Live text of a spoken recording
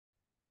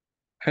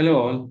Hello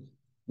all,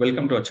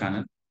 welcome to our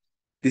channel.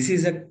 This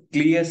is a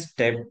clear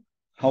step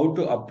how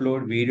to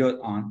upload video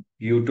on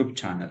YouTube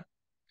channel.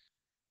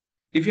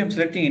 If you are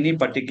selecting any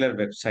particular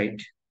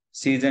website,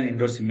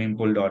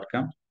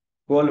 seasonindoorSwimmingPool.com,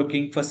 who are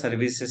looking for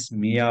services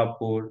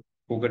Miyapur,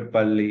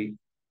 Kukatpalli,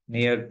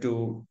 near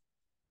to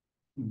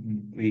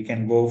we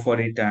can go for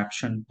it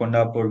option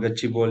Kondapur,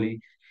 Gachibowli.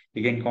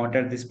 You can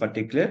contact this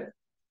particular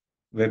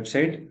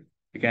website.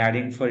 You can add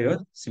in for your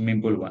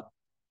swimming pool one.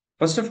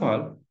 First of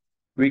all,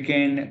 we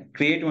can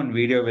create one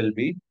video will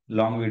be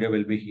long video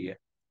will be here.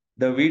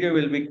 The video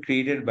will be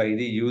created by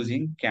the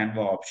using Canva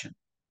option.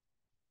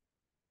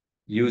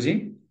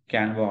 Using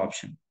Canva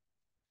option.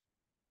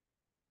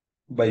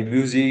 By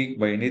music,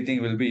 by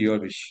anything will be your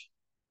wish.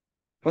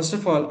 First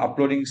of all,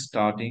 uploading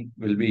starting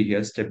will be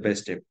here step by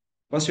step.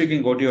 First, we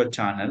can go to your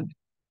channel.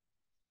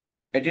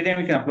 At a time,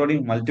 we can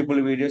uploading multiple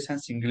videos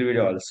and single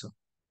video also.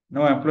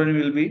 Now, uploading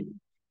will be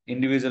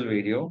individual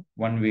video,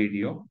 one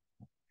video.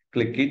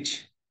 Click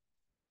it.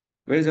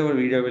 Where is our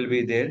video will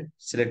be there?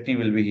 Selecting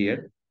will be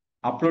here.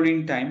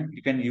 Uploading time,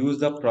 you can use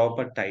the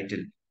proper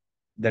title.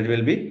 That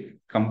will be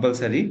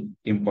compulsory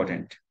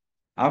important.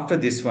 After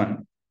this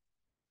one,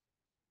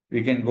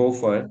 we can go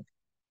for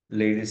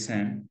ladies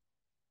and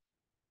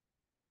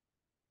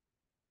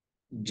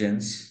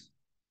gents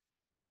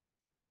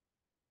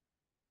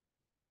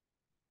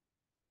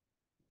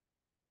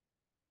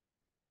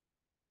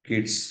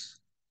kids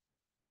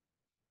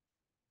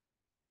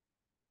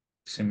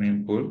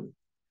swimming pool,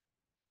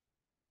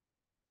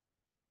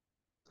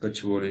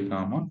 Kachibori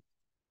Kama,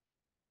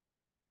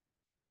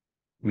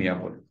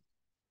 Miyapur.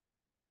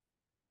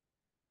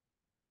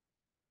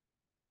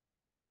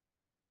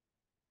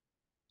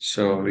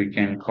 So we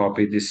can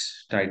copy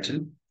this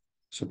title.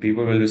 So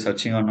people will be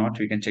searching or not,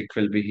 we can check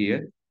will be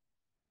here.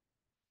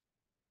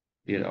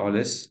 Here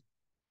always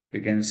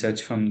we can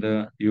search from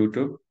the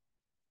YouTube.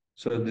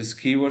 So these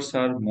keywords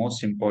are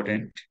most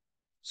important.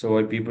 So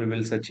why people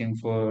will searching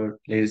for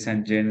ladies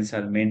and gents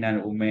or men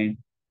and women.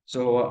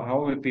 So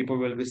how will people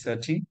will be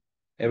searching?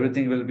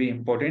 Everything will be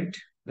important.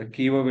 The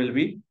keyword will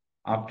be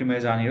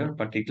optimized on your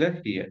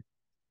particular here.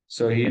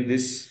 So here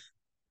this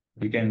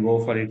we can go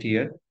for it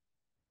here.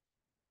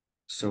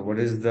 So what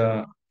is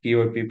the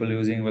keyword people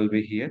using will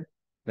be here.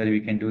 That we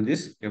can do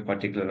this your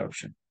particular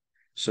option.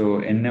 So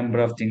n number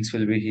of things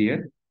will be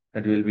here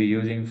that we'll be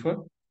using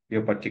for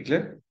your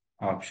particular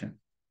option.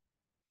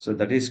 So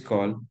that is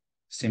called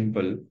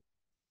simple.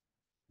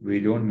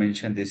 We don't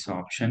mention this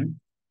option.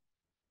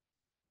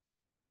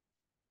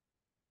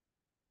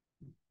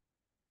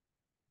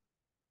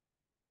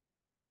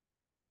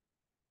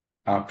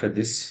 After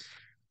this,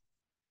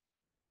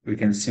 we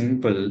can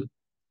simple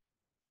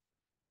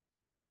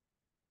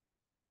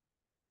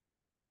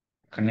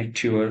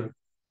connect your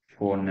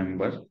phone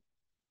number.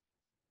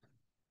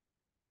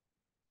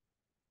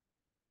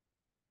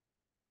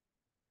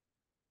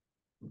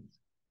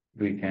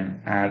 We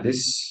can add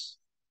this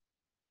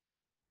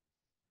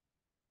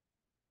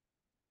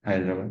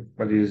Hyderabad,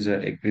 but is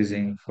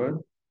increasing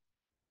for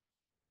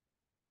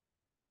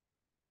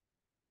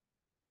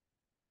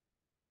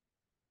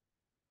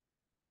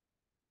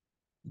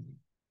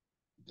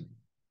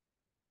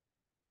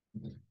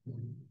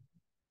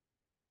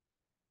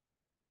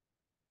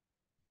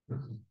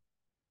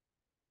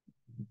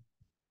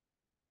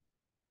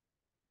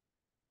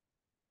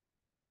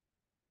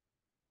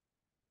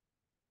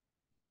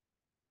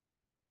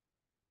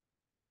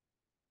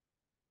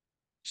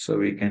so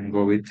we can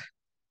go with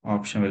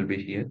option will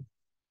be here.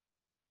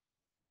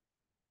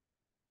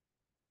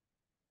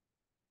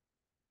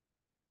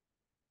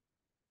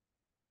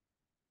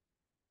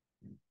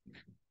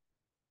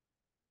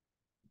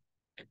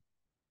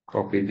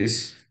 Copy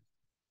this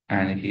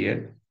and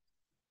here.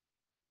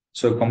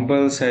 So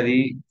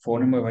compulsory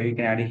phone number you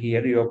can add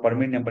here. Your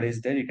permit number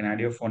is there. You can add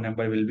your phone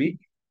number will be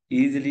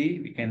easily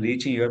we can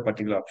reach in your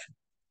particular option.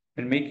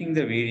 When making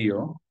the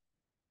video,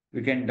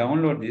 we can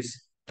download this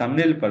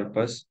thumbnail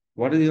purpose.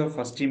 What is your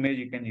first image?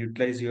 You can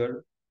utilize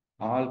your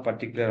all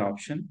particular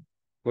option.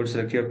 Go to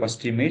select your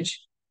first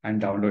image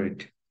and download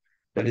it.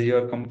 That is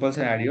your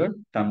compulsory add your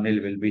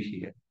thumbnail will be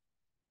here.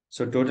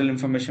 So total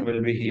information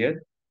will be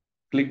here.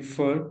 Click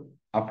for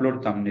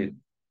upload thumbnail.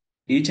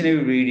 Each and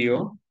every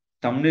video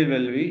thumbnail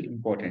will be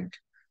important.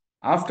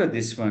 After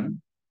this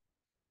one,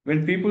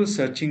 when people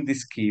searching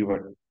this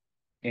keyword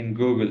in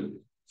Google,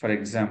 for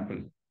example,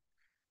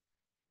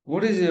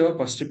 what is your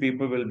first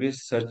people will be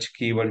search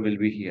keyword will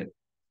be here.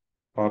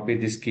 Copy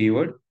this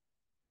keyword.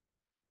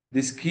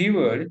 This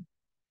keyword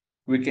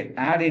we can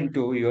add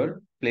into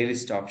your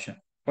playlist option.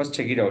 First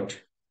check it out.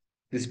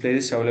 This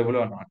playlist available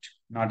or not?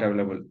 Not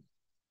available.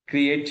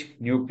 Create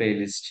new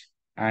playlist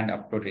and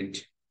upload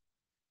it.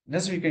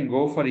 Next we can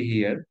go for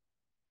here.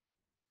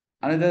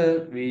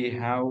 Another we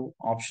have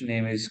option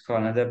name is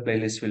called another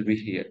playlist will be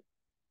here.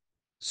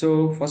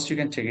 So first you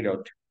can check it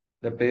out.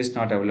 The playlist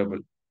not available.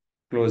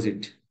 Close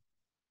it.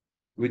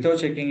 Without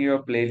checking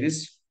your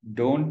playlist,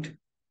 don't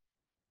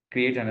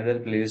create another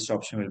playlist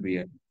option will be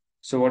here.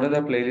 So what are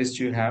the playlists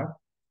you have?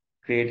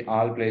 Create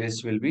all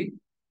playlists will be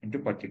into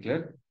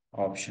particular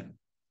option.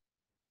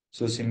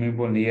 So swimming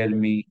pool near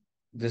me.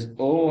 This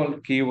all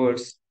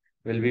keywords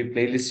will be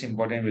playlist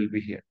important will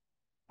be here.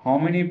 How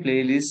many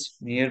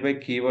playlists nearby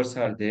keywords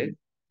are there?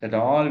 That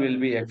all will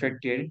be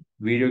affected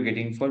video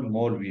getting for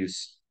more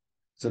views.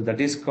 So that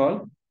is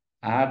called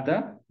add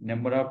the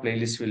number of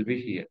playlists will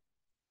be here.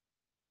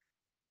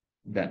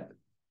 Done.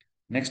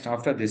 Next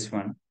after this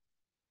one,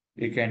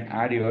 you can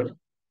add your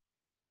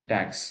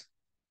tags.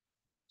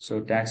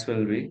 So tags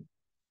will be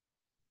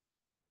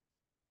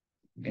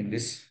in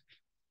this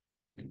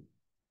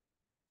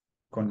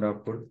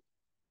Kondapur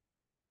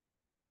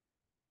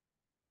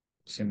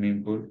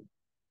swimming pool,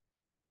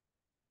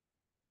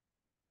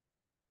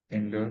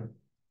 indoor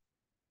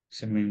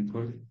swimming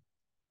pool,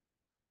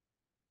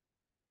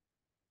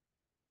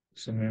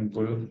 swimming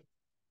pool,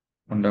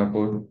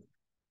 Kondapur,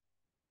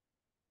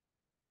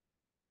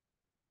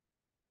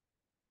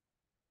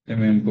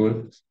 swimming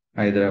pool,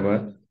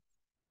 Hyderabad,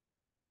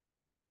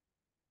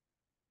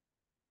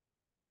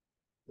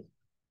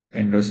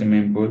 indoor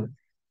swimming pool,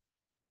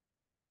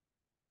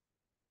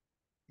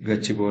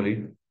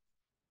 Gachibowli,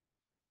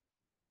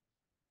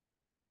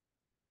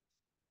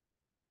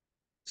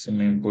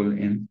 swimming pool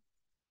in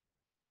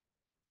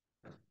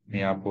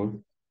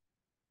Miapur,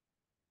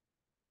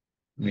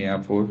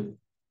 Miapur,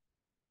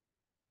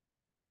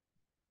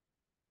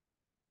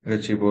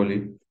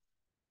 Gachibowli,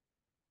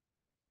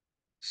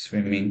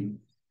 swimming,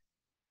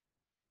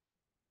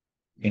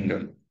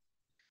 indoor.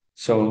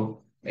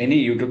 So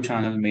any YouTube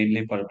channel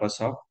mainly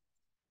purpose of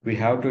we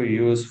have to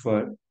use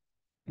for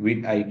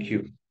with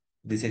IQ.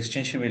 This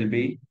extension will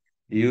be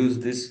use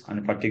this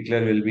and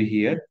particular will be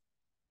here.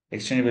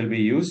 Extension will be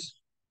used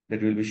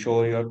that will be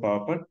show your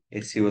proper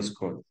SEO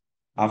score.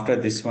 After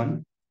this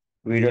one,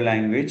 video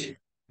language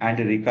and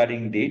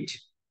recording date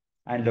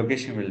and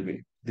location will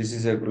be. This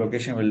is a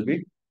location will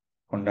be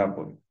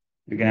Kondapur.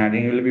 You can add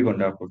in will be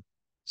Kondapur.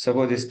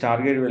 Suppose this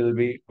target will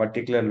be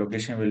particular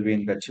location will be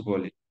in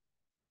Gachibowli.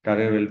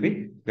 Target will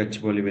be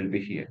Gachibowli will be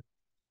here.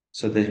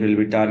 So this will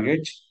be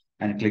target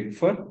and click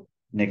for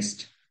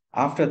next.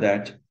 After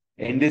that,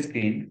 end the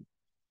screen,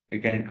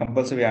 you can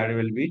compulsory ad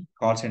will be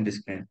cards and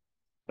screen.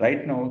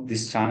 Right now,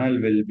 this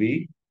channel will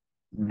be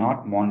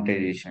not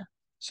monetization.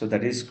 So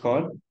that is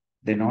called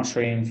they're not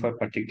showing for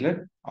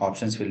particular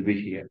options will be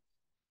here.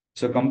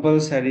 So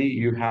compulsory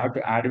you have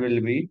to add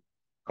will be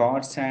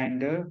cards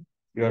and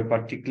your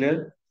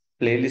particular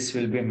playlist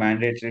will be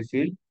mandatory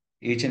field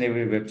each and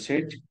every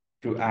website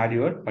to add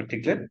your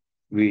particular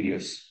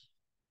videos.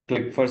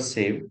 Click for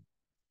save.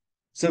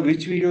 So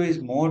which video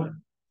is more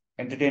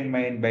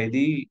entertainment by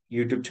the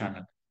YouTube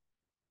channel?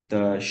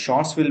 The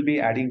shorts will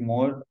be adding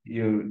more,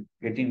 you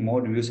getting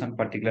more views on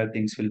particular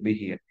things will be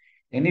here.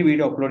 Any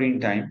video uploading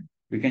time,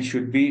 we can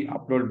should be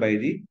upload by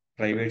the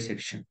private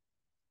section.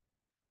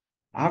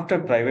 After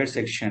private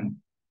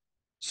section,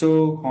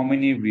 so how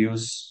many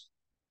views,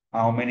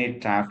 how many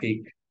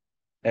traffic,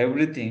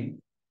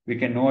 everything we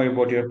can know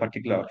about your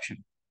particular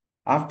option.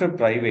 After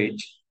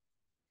private,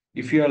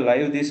 if you are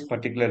live these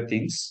particular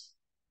things,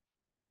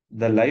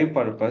 the live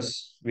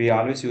purpose we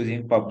always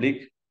using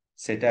public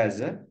set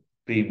as a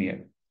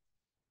premier.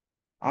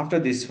 After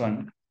this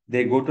one,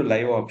 they go to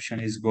live option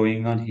is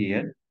going on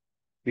here.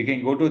 We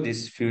can go to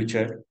this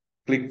future,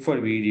 click for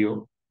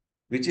video,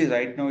 which is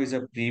right now is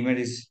a premier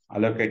is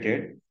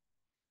allocated.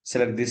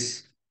 Select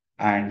this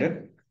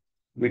and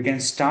we can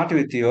start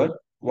with your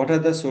what are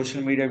the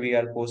social media we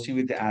are posting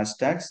with the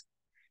hashtags.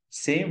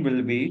 Same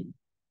will be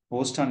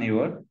post on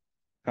your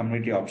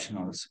community option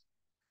also.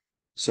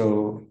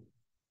 So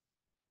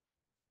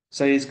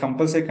so is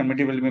compulsory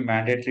community will be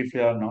mandatory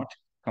field or not?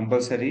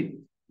 Compulsory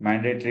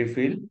mandatory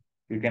field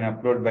you can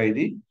upload by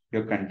the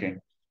your content.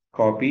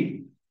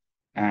 Copy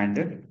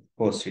and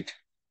post it.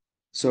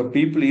 So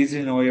people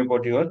easily know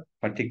about your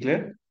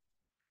particular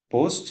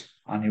post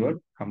on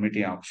your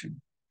community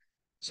option.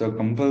 So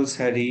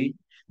compulsory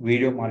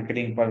video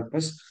marketing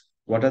purpose.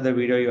 What are the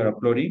video you are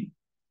uploading?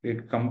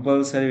 It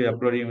compulsory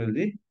uploading will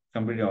the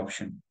community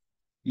option.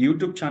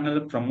 YouTube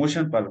channel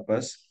promotion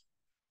purpose.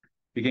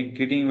 We can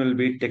getting will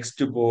be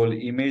text poll,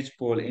 image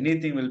poll,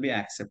 anything will be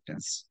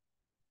acceptance.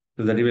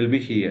 So that will be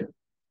here.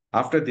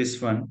 After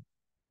this one,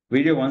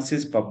 video once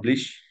is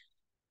published,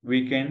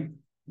 we can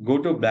go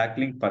to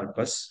backlink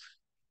purpose.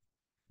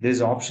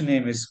 This option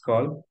name is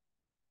called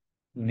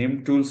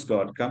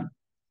nimtools.com.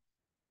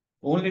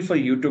 Only for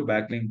YouTube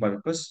backlink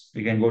purpose,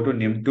 we can go to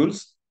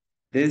nimtools.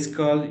 This is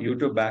called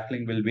YouTube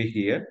backlink will be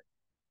here.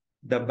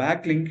 The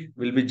backlink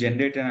will be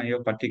generated on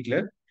your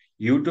particular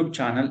YouTube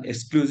channel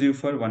exclusive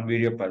for one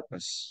video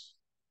purpose.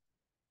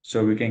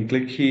 So we can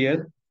click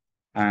here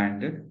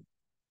and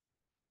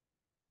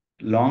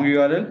long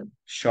URL,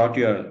 short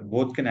URL,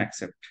 both can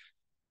accept.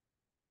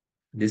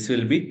 This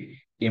will be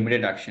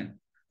immediate action.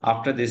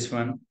 After this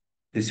one,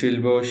 this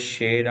will go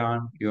shared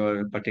on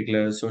your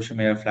particular social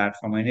media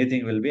platform.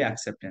 Anything will be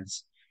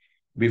acceptance.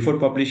 Before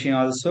publishing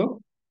also,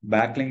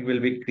 backlink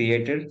will be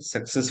created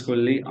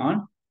successfully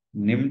on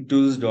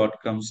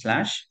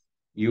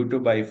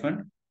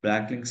nimtools.com/YouTube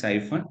backlinks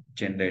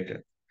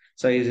generator.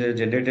 So is a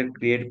generator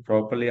created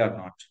properly or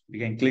not? We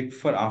can click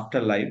for after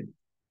live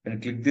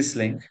and click this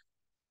link.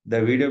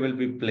 The video will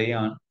be play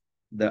on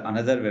the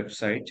another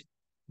website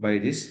by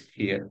this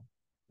here.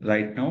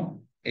 Right now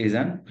is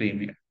on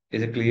premium.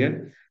 Is it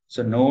clear?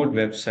 So no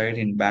website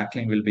in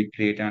backlink will be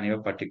created on your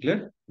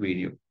particular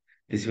video.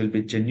 This will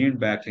be genuine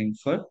backlink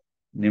for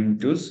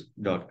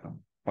nimtools.com.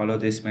 Follow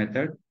this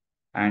method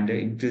and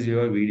increase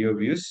your video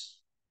views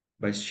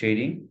by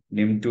sharing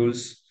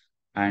nimtools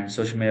and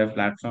social media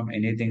platform.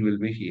 Anything will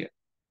be here.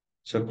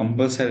 So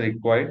compulsory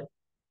required.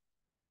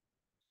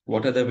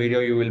 What are the video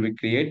you will be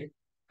create?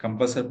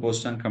 Compulsory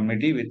post on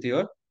community with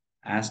your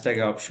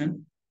hashtag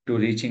option to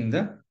reaching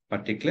the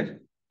particular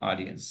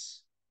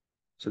audience.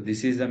 So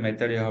this is the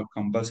method you have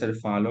compulsory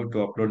follow to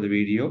upload the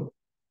video,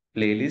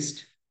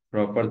 playlist,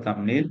 proper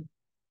thumbnail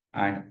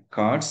and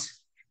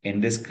cards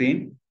in the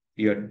screen,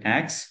 your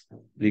tags,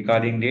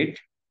 recording date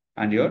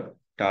and your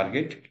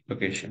target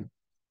location.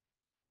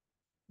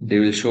 They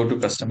will show to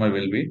customer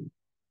will be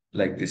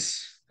like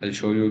this. I'll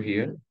show you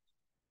here.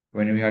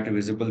 When we have to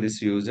visible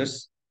this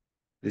users,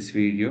 this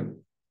video,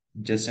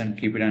 just and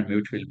keep it on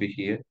mute will be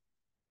here.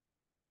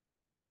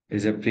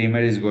 Is a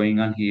primer is going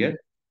on here.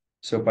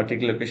 So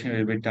particular location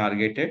will be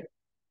targeted.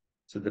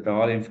 So that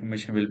all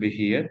information will be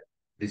here.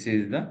 This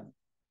is the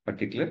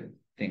particular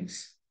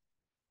things.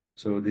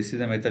 So this is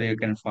the method you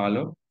can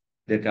follow.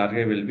 The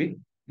target will be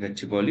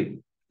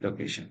Gachibowli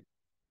location.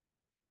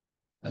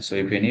 So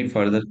if any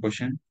further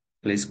question,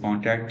 please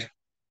contact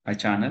my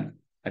channel.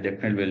 I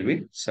definitely will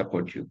be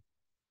support you.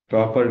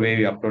 Proper way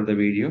we upload the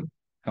video,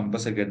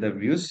 compulsory get the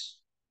views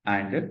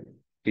and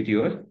hit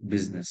your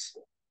business.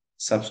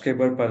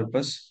 Subscriber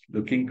purpose,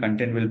 looking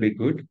content will be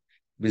good.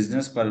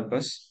 Business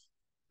purpose,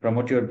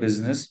 promote your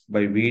business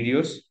by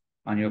videos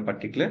on your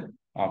particular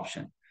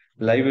option.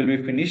 Live will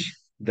be finished.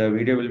 The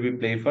video will be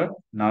play for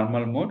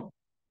normal mode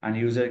and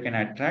user can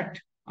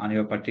attract on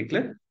your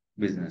particular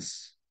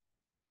business.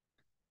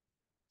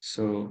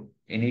 So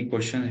any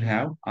question you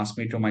have, ask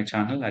me to my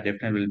channel. I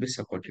definitely will be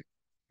supportive.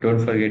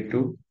 Don't forget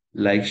to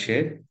like,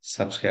 share,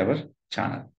 subscribe our channel.